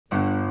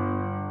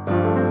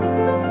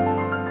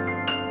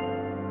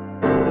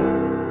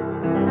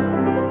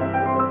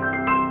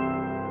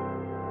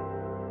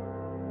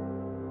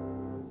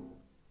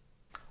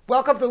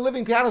Welcome to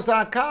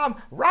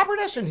livingpianos.com. Robert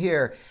Estrin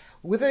here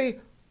with the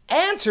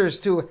answers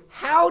to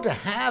how to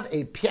have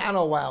a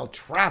piano while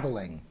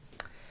traveling.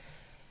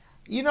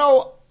 You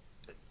know,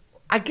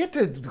 I get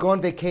to go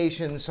on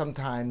vacation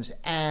sometimes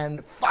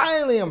and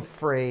finally I'm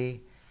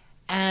free,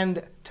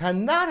 and to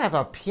not have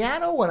a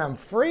piano when I'm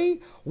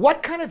free,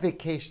 what kind of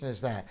vacation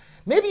is that?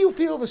 Maybe you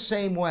feel the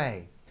same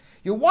way.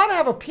 You want to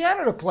have a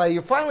piano to play,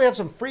 you finally have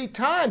some free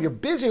time, you're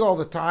busy all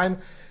the time,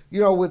 you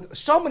know, with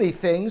so many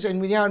things, and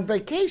when you're on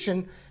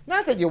vacation,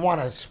 not that you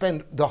want to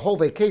spend the whole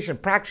vacation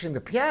practicing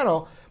the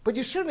piano, but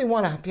you certainly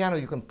want a piano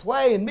you can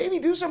play and maybe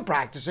do some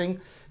practicing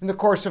in the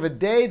course of a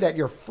day that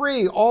you're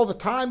free all the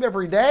time,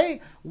 every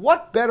day.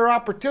 What better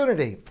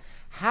opportunity?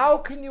 How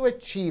can you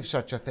achieve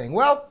such a thing?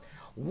 Well,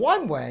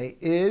 one way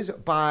is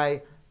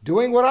by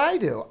doing what I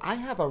do. I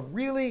have a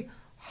really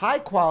high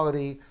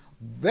quality,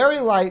 very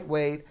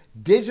lightweight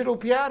digital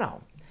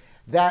piano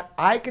that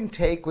I can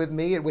take with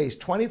me. It weighs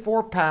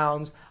 24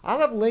 pounds. I'll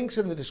have links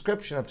in the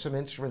description of some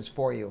instruments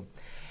for you.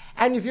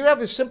 And if you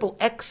have a simple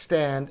X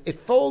stand, it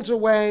folds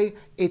away.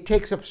 It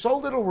takes up so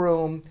little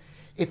room.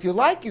 If you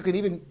like, you can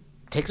even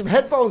take some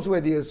headphones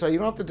with you so you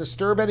don't have to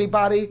disturb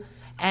anybody.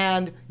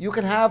 And you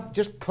can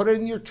just put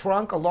it in your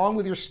trunk along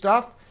with your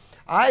stuff.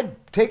 I've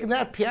taken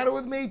that piano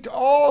with me to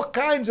all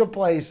kinds of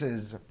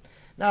places.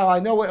 Now, I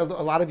know what a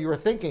lot of you are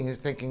thinking. You're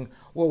thinking,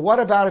 well, what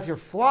about if you're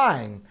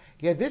flying?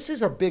 Yeah, this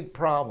is a big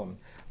problem.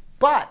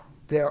 But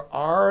there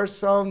are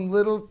some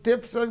little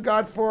tips I've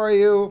got for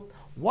you.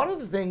 One of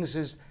the things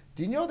is,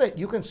 do you know that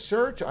you can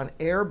search on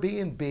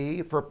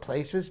Airbnb for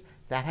places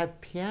that have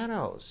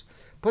pianos?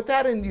 Put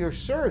that into your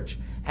search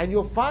and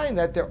you'll find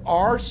that there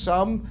are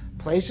some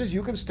places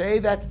you can stay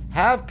that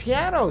have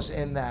pianos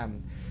in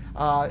them.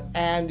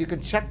 And you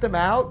can check them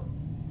out.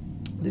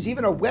 There's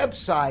even a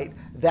website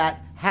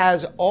that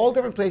has all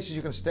different places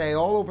you can stay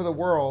all over the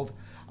world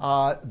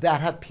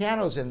that have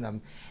pianos in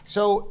them.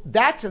 So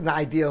that's an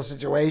ideal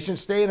situation.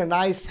 Stay in a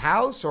nice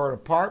house or an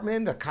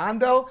apartment, a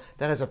condo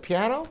that has a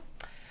piano.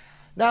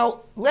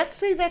 Now, let's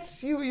say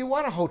that's you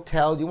want a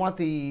hotel, you want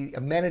the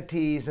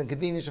amenities and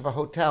convenience of a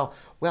hotel.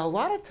 Well, a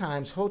lot of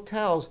times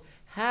hotels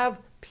have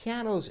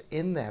pianos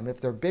in them if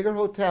they're bigger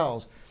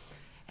hotels.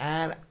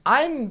 And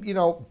I'm,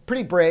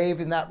 pretty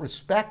brave in that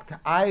respect.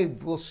 I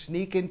will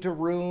sneak into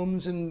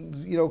rooms and,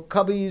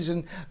 cubbies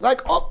and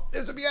like, oh,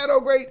 there's a piano,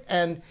 great.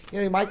 And,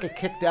 you might get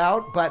kicked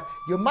out, but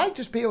you might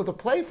just be able to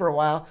play for a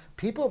while.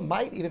 People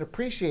might even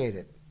appreciate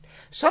it.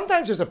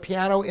 Sometimes there's a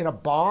piano in a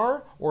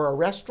bar or a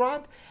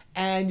restaurant,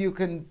 and you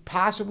can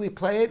possibly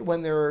play it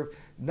when they're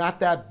not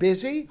that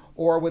busy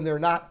or when they're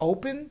not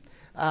open.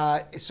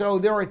 So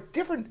there are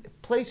different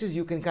places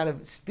you can kind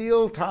of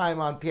steal time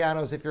on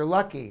pianos if you're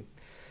lucky.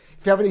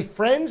 If you have any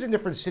friends in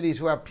different cities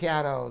who have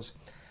pianos,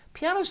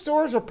 piano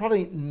stores are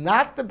probably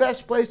not the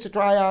best place to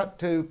try out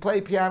to play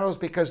pianos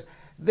because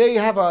they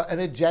have an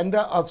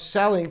agenda of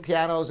selling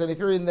pianos, and if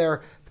you're in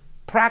there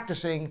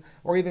practicing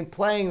or even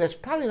playing, that's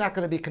probably not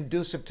going to be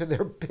conducive to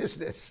their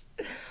business.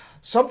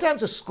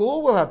 Sometimes a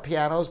school will have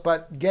pianos,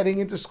 but getting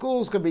into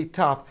schools can be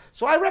tough.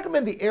 So I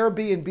recommend the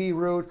Airbnb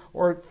route,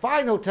 or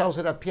find hotels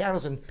that have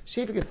pianos and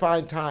see if you can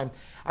find time.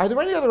 Are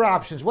there any other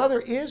options? Well, there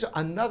is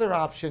another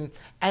option,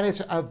 and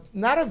it's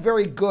not a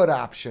very good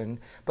option,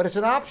 but it's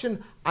an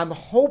option I'm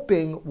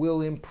hoping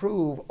will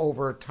improve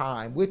over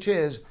time, which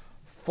is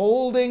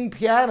folding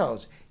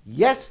pianos.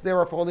 Yes, there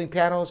are folding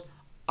pianos.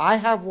 I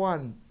have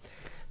one.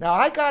 Now,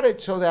 I got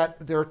it so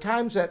that there are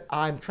times that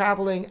I'm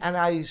traveling and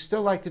I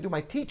still like to do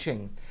my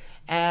teaching.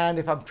 And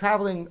if I'm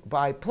traveling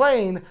by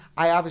plane,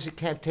 I obviously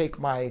can't take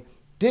my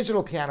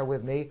digital piano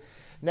with me.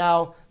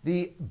 Now,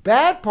 the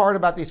bad part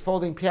about these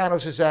folding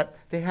pianos is that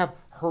they have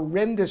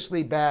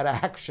horrendously bad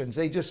actions.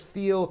 They just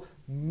feel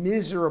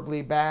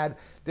miserably bad.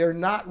 They're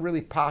not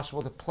really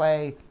possible to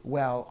play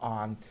well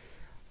on.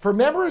 For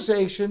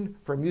memorization,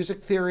 for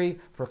music theory,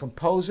 for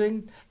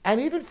composing,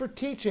 and even for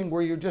teaching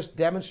where you're just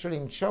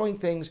demonstrating and showing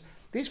things,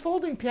 these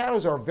folding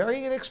pianos are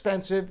very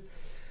inexpensive.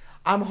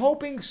 I'm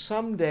hoping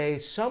someday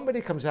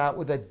somebody comes out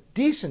with a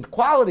decent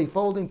quality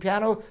folding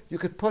piano you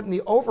could put in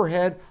the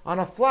overhead on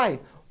a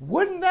flight.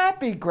 Wouldn't that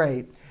be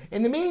great?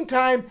 In the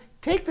meantime,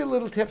 take the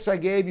little tips I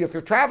gave you. If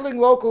you're traveling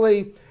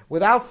locally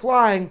without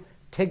flying,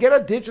 get a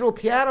digital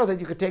piano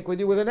that you could take with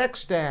you with an X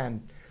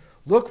stand.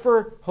 Look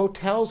for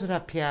hotels that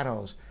have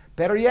pianos.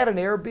 Better yet, an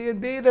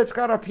Airbnb that's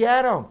got a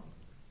piano.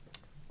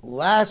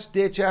 Last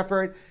ditch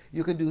effort,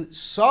 you can do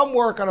some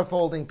work on a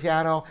folding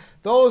piano.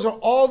 Those are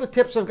all the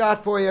tips I've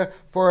got for you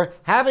for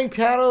having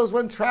pianos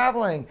when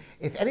traveling.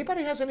 If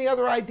anybody has any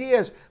other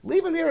ideas,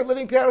 leave them here at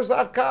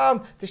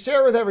livingpianos.com to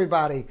share with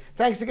everybody.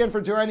 Thanks again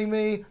for joining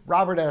me,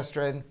 Robert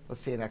Estrin. We'll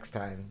see you next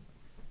time.